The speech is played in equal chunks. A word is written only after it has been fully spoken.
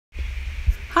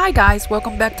Hi guys,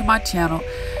 welcome back to my channel,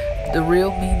 The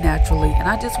Real Me Naturally, and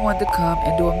I just wanted to come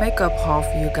and do a makeup haul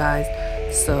for you guys,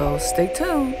 so stay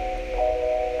tuned.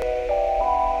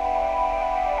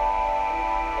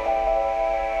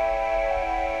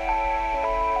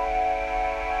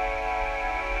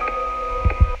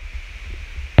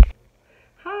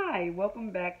 Hi,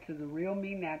 welcome back to The Real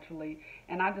Me Naturally,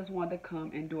 and I just wanted to come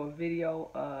and do a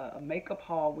video, a makeup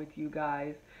haul with you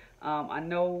guys. I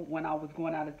know when I was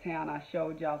going out of town, I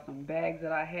showed y'all some bags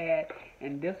that I had,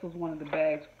 and this was one of the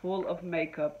bags full of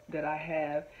makeup that I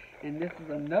have, and this is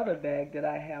another bag that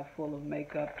I have full of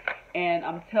makeup. And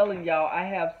I'm telling y'all, I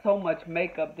have so much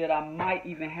makeup that I might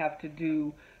even have to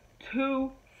do two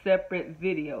separate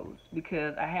videos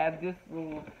because I have this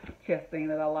little chest thing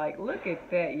that I like. Look at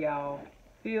that, y'all.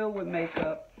 Filled with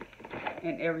makeup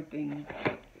and everything.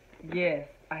 Yes,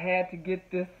 I had to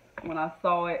get this. When I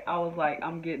saw it, I was like,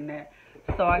 I'm getting that.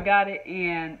 So I got it,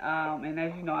 and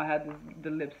as you know, I had the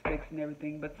lipsticks and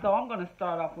everything. But so I'm gonna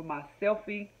start off with my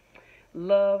Selfie.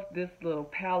 Love this little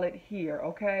palette here,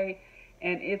 okay?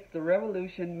 And it's the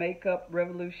Revolution Makeup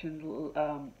Revolution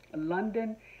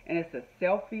London, and it's a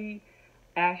Selfie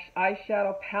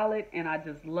eyeshadow palette, and I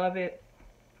just love it.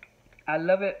 I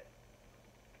love it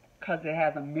because it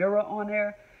has a mirror on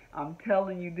there. I'm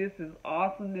telling you, this is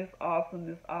awesomeness,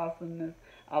 awesomeness, awesomeness.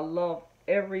 I love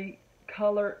every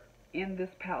color in this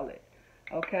palette.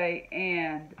 Okay,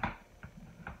 and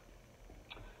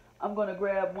I'm going to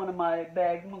grab one of my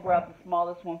bags. I'm going to grab the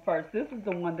smallest one first. This is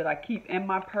the one that I keep in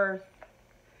my purse.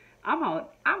 I'm gonna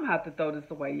have to throw this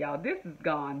away, y'all. This is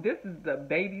gone. This is the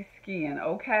Baby Skin,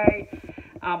 okay?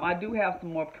 I do have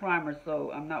some more primer,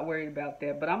 so I'm not worried about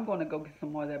that. But I'm going to go get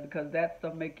some more of that because that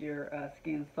stuff make your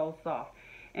skin so soft.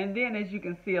 And then, as you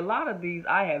can see, a lot of these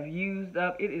I have used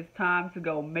up. It is time to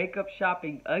go makeup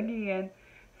shopping again.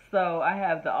 So I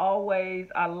have the Always.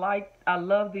 I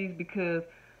love these because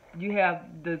you have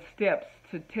the steps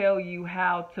to tell you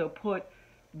how to put,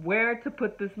 where to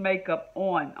put this makeup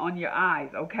on your eyes,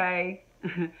 okay?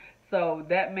 So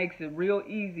that makes it real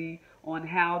easy on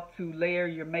how to layer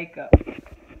your makeup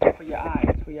for your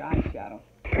eyes, for your eyeshadow.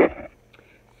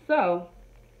 So,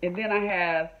 and then I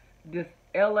have this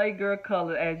LA Girl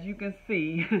color. As you can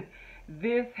see,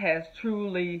 this has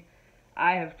truly,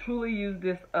 I have truly used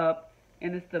this up,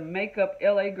 and it's the Makeup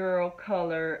LA Girl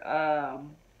color,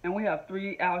 and we have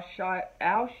three eyeshadow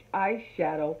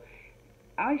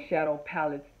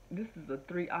palettes. This is a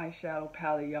 3 eyeshadow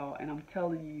palette, y'all, and I'm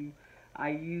telling you,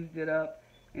 I used it up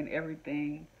and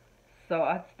everything. So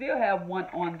I still have one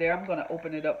on there. I'm going to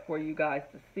open it up for you guys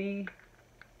to see.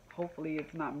 Hopefully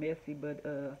it's not messy, but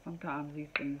sometimes these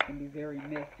things can be very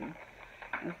messy.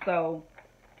 And so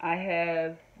I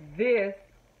have this,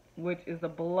 which is a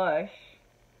blush,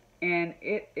 and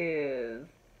it is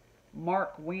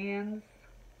Mark Wins.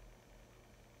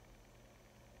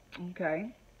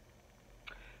 Okay.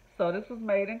 So this was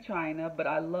made in China, but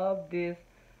I love this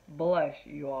blush,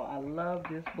 you all. I love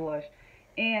this blush.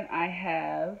 And I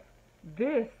have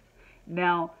this.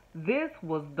 Now, this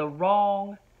was the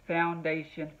wrong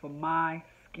foundation for my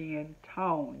skin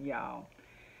tone, y'all.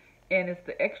 And it's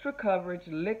the Extra Coverage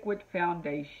Liquid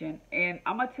Foundation. And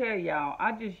I'm going to tell y'all,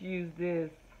 I just use this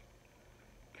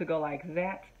to go like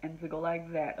that and to go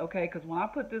like that, okay? Because when I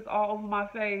put this all over my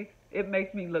face, it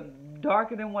makes me look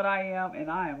darker than what I am, and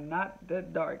I am not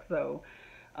that dark. So,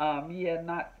 yeah,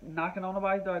 not knocking on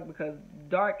nobody's dark, because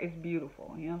dark is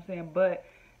beautiful, you know what I'm saying? But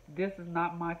this is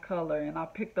not my color, and I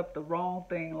picked up the wrong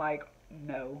thing, like,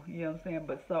 no, you know what I'm saying?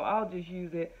 But so I'll just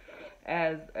use it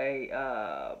as a,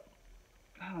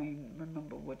 I don't even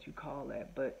remember what you call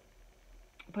that, but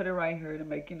put it right here to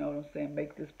make, you know what I'm saying,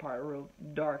 make this part real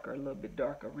darker, a little bit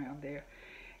darker around there.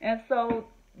 And so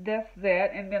that's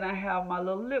that. And then I have my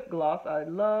little lip gloss. I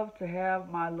love to have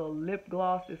my little lip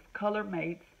gloss. It's Color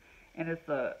Mates, and it's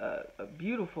a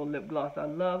beautiful lip gloss. I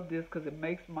love this because it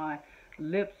makes my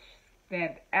lips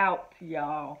stand out,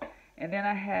 y'all. And then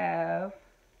I have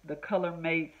the Color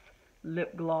Mates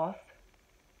lip gloss.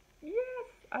 Yes,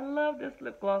 I love this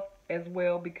lip gloss as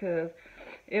well because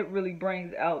it really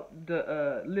brings out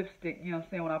the lipstick, you know what I'm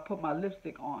saying, when I put my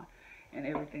lipstick on and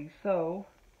everything. So,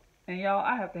 and y'all,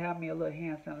 I have to have me a little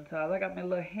hand sanitizer. I got me a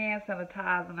little hand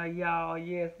sanitizer, y'all.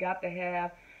 Yes, got to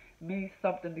have me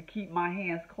something to keep my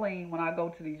hands clean when I go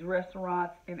to these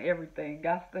restaurants and everything.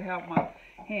 Got to have my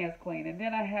hands clean. And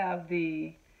then I have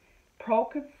the Pro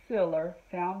Concealer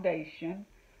Foundation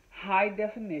High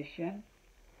Definition.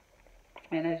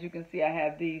 And as you can see, I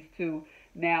have these two.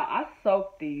 Now, I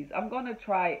soaked these. I'm going to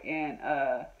try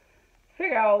and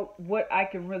figure out what I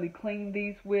can really clean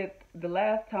these with. The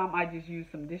last time I just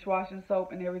used some dishwashing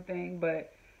soap and everything,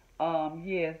 but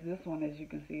Yes, this one, as you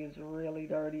can see, is really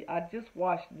dirty. I just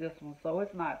washed this one, so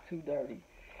it's not too dirty.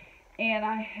 And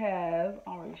I have,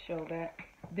 I already showed that.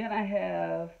 Then I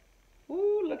have,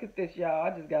 ooh, look at this, y'all.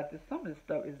 I just got this. Some of this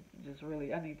stuff is just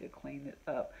really, I need to clean it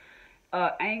up.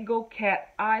 Angle Cat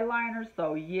eyeliner.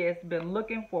 So yes, been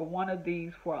looking for one of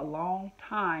these for a long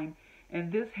time,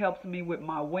 and this helps me with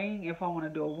my wing if I want to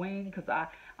do a wing, because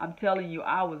I'm telling you,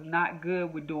 I was not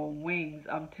good with doing wings.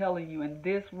 I'm telling you, and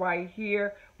this right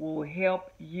here will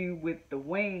help you with the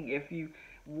wing. If you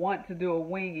want to do a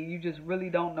wing and you just really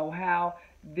don't know how,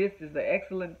 this is an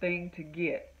excellent thing to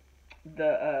get,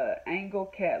 the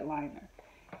Angle Cat liner.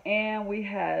 And we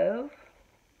have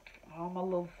all my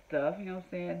little stuff, you know what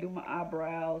I'm saying? Do my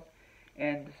eyebrows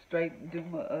and straight do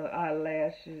my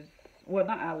eyelashes. Well,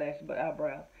 not eyelashes, but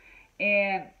eyebrows.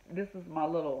 And this is my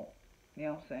little, you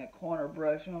know what I'm saying, corner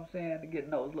brush, you know what I'm saying, to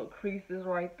get those little creases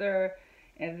right there.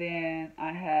 And then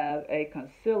I have a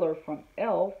concealer from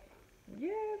e.l.f.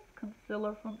 Yes,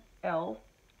 concealer from e.l.f.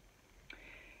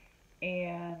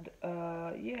 And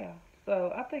yeah,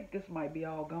 so I think this might be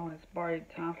all gone. It's probably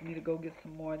time for me to go get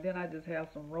some more. And then I just have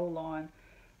some roll-on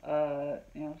you know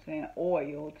what I'm saying,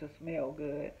 oil to smell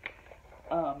good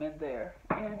in there.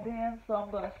 And then, so I'm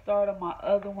going to start on my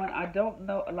other one. I don't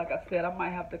know, like I said, I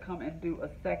might have to come and do a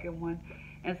second one.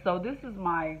 And so this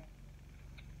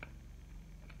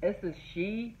is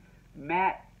She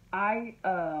Matte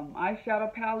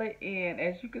eyeshadow palette, and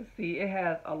as you can see, it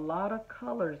has a lot of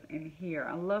colors in here.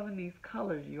 I'm loving these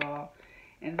colors, y'all.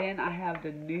 And then I have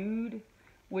the nude,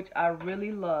 which I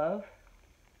really love.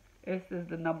 This is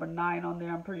the number 9 on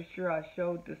there. I'm pretty sure I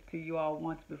showed this to you all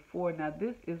once before. Now,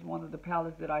 this is one of the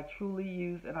palettes that I truly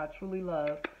use and I truly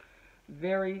love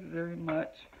very, very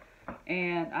much.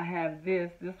 And I have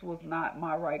this. This was not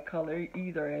my right color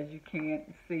either, as you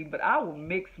can't see. But I will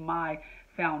mix my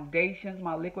foundations,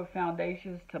 my liquid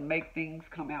foundations, to make things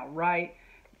come out right.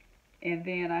 And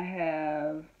then I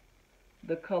have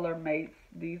the Color Mates.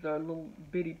 These are little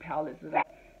bitty palettes that I,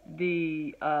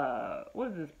 the what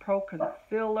is this, Pro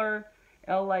Concealer,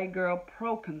 LA Girl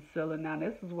Pro Concealer. Now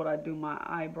this is what I do my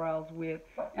eyebrows with,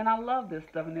 and I love this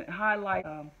stuff, and it highlights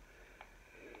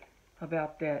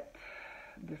about that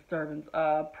disturbance.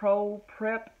 Pro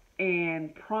Prep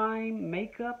and Prime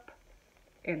Makeup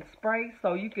and Spray,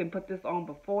 so you can put this on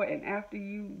before and after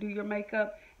you do your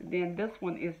makeup. And then this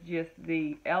one is just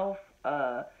the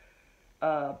e.l.f.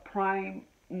 Prime,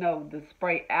 no, the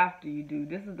spray after you do.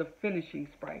 This is the finishing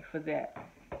spray for that.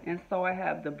 And so I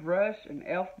have the brush, an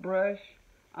e.l.f. brush.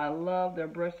 I love their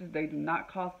brushes. They do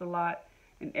not cost a lot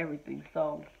and everything.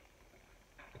 So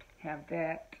have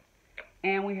that.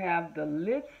 And we have the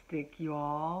lipstick,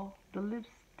 y'all. The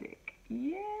lipstick.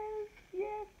 Yes,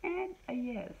 yes, and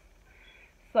yes.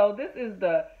 So this is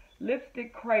the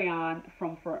lipstick crayon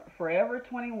from Forever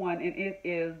 21, and it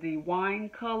is the wine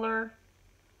color.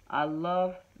 I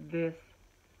love this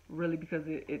really because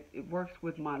it works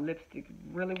with my lipstick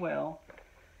really well.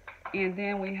 And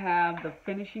then we have the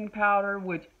finishing powder,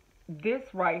 which this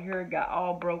right here got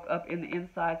all broke up in the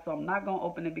inside, so I'm not going to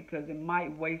open it because it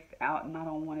might waste out and I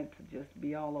don't want it to just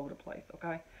be all over the place,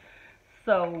 okay?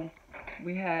 So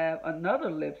we have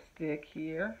another lipstick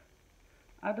here.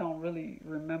 I don't really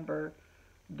remember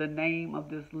the name of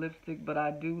this lipstick, but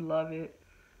I do love it.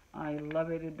 I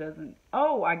love it. It doesn't...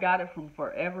 Oh, I got it from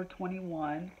Forever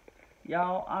 21.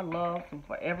 Y'all, I love some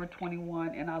Forever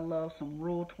 21, and I love some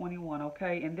Rule 21,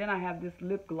 okay? And then I have this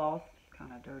lip gloss.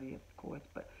 Kind of dirty, of course,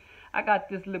 but I got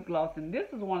this lip gloss, and this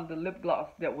is one of the lip gloss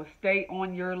that will stay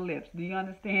on your lips. Do you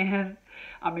understand?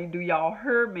 I mean, do y'all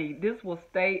hear me? This will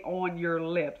stay on your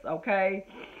lips, okay?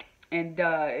 And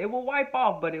it will wipe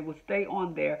off, but it will stay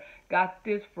on there. Got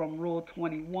this from Rule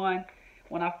 21.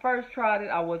 When I first tried it,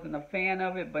 I wasn't a fan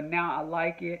of it, but now I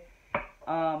like it.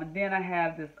 And then I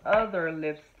have this other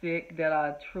lipstick that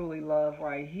I truly love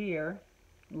right here.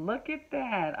 Look at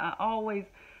that. I always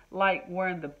like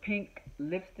wearing the pink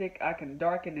lipstick. I can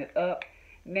darken it up.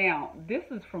 Now, this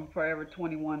is from Forever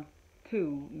 21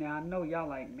 too. Now, I know y'all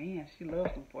like, man, she loves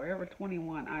some Forever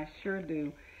 21. I sure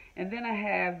do. And then I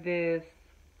have this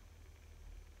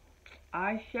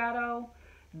eyeshadow.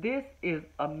 This is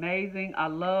amazing. I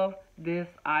love this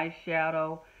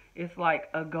eyeshadow. It's like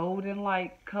a golden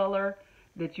like color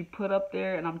that you put up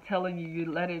there, and I'm telling you,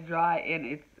 you let it dry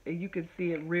and you can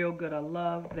see it real good. I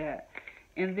love that.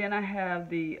 And then I have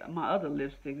my other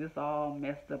lipstick. This all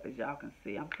messed up, as y'all can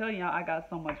see. I'm telling y'all, I got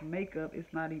so much makeup,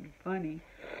 it's not even funny.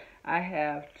 I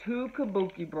have 2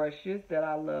 kabuki brushes that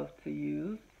I love to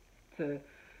use to,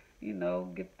 you know,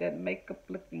 get that makeup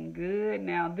looking good.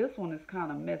 Now, this one is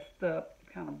kind of messed up,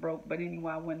 kind of broke, but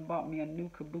anyway, I went and bought me a new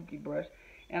kabuki brush.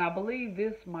 And I believe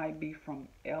this might be from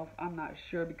e.l.f. I'm not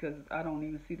sure because I don't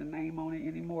even see the name on it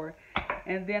anymore.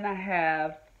 And then I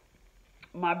have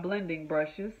my blending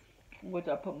brushes, which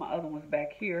I put my other ones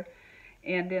back here.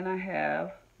 And then I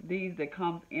have these that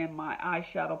comes in my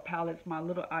eyeshadow palettes, my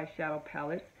little eyeshadow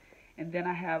palettes. And then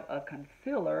I have a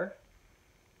concealer.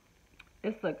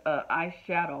 It's a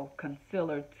eyeshadow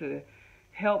concealer to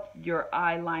help your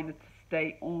eyeliner to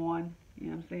stay on. You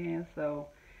know what I'm saying? So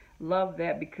love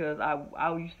that because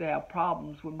I used to have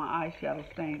problems with my eyeshadow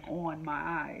staying on my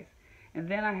eyes. And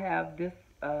then I have this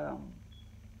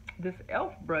this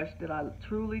e.l.f. brush that I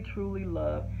truly, truly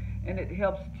love. And it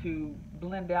helps to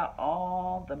blend out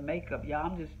all the makeup,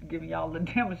 y'all. I'm just giving y'all a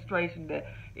demonstration that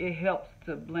it helps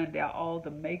to blend out all the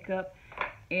makeup.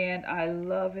 And I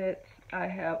love it. I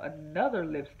have another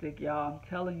lipstick, y'all. I'm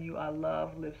telling you, I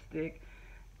love lipstick.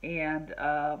 And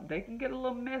they can get a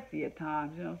little messy at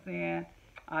times, you know what I'm saying?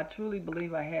 I truly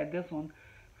believe I had this one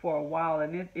for a while,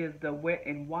 and it is the Wet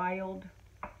n Wild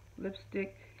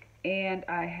lipstick. And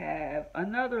I have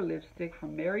another lipstick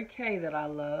from Mary Kay that I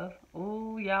love.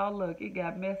 Oh, y'all, look, it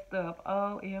got messed up.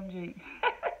 OMG.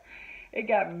 It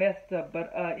got messed up.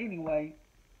 But anyway,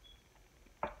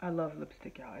 I love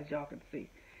lipstick, y'all, as y'all can see.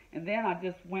 And then I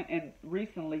just went and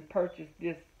recently purchased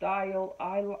this Style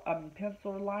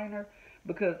pencil liner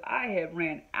because I had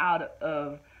ran out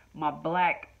of my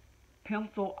black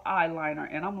pencil eyeliner.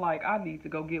 And I'm like, I need to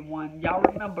go get one. Y'all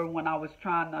remember when I was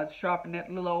trying to sharpen that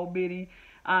little old bitty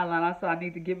eyeliner? I said I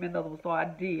need to get me another one, so I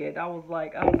did. I was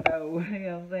like, oh no, you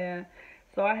know what I'm saying?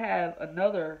 So I have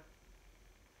another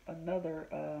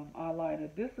eyeliner.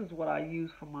 This is what I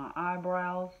use for my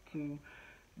eyebrows to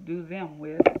do them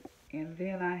with. And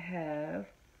then I have,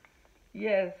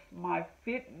 yes, my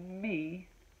Fit Me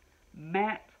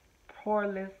matte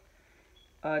poreless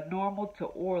normal to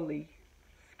oily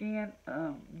skin.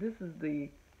 This is the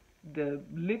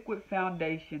liquid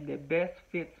foundation that best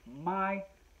fits my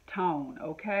tone.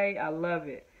 Okay, I love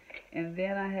it. And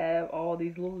then I have all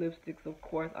these little lipsticks. Of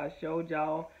course, I showed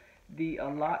y'all the A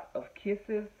Lot of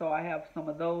Kisses, so I have some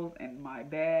of those in my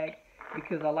bag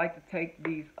because I like to take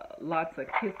these lots of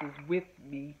kisses with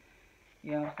me.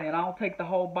 You know what I'm saying? I don't take the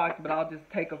whole box, but I'll just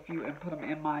take a few and put them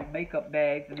in my makeup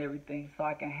bags and everything so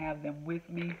I can have them with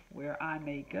me where I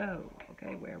may go.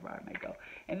 Okay, wherever I may go.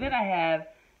 And then I have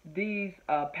these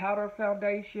powder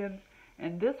foundations.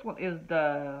 And this one is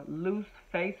the Loose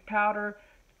Face Powder,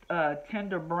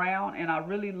 Tender Brown. And I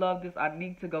really love this. I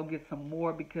need to go get some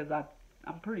more because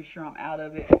I'm pretty sure I'm out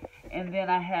of it. And then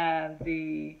I have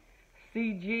the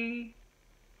CG.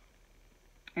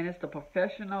 And it's the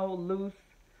Professional Loose.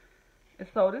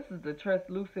 So this is the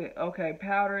translucent, okay,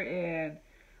 powder, and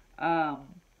I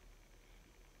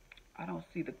don't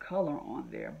see the color on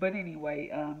there. But anyway,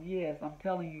 yes, I'm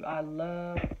telling you, I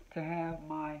love to have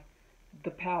the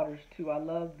powders too. I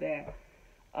love that.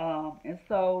 And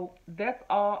so that's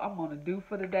all I'm going to do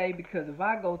for today because if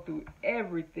I go through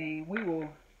everything, we will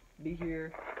be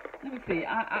here. Let me see.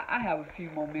 I have a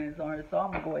few more minutes on it, so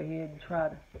I'm going to go ahead and try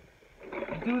to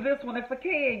do this one if I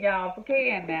can, y'all. If I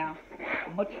can now.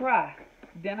 I'm going to try.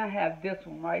 Then I have this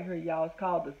one right here, y'all. It's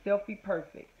called the Selfie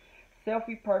Perfect.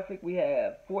 Selfie Perfect, we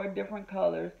have 4 different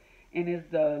colors, and it's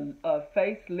the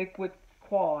Face Liquid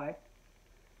Quad.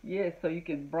 Yes, so you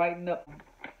can brighten up.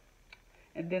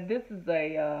 And then this is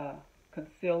a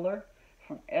concealer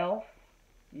from e.l.f.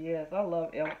 Yes, I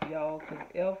love e.l.f., y'all, because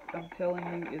e.l.f., I'm telling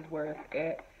you, is where it's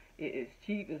at. It is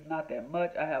cheap. It's not that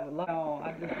much. I have a lot.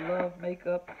 I just love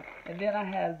makeup. And then I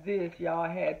have this, y'all.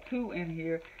 I had 2 in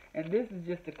here. And this is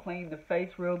just to clean the face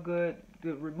real good,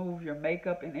 to remove your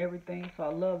makeup and everything. So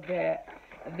I love that.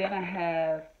 And then I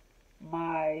have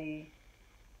my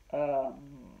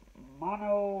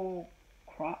Mono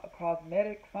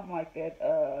Cosmetic, something like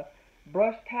that,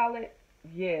 brush palette.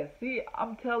 Yeah, see,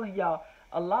 I'm telling y'all,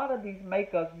 a lot of these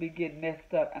makeups be getting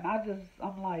messed up. And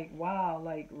I'm like, wow,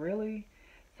 like, really?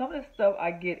 Some of this stuff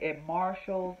I get at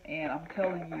Marshall's, and I'm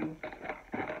telling you,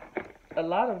 a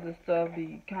lot of this stuff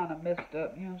be kind of messed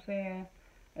up, you know what I'm saying?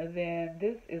 And then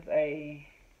this is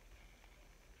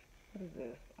what is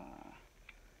this?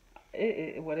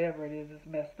 Whatever it is, it's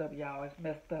messed up, y'all. It's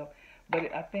messed up.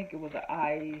 But I think it was an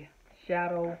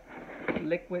eyeshadow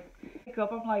liquid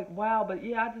makeup. I'm like, wow. But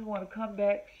yeah, I just want to come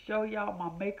back, show y'all my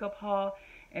makeup haul.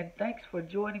 And thanks for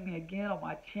joining me again on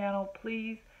my channel.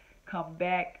 Please come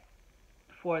back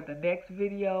for the next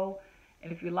video.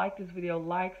 And if you like this video,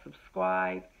 like,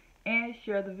 subscribe, and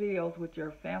share the videos with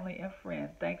your family and friends.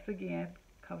 Thanks again.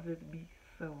 Come visit me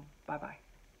soon. Bye-bye.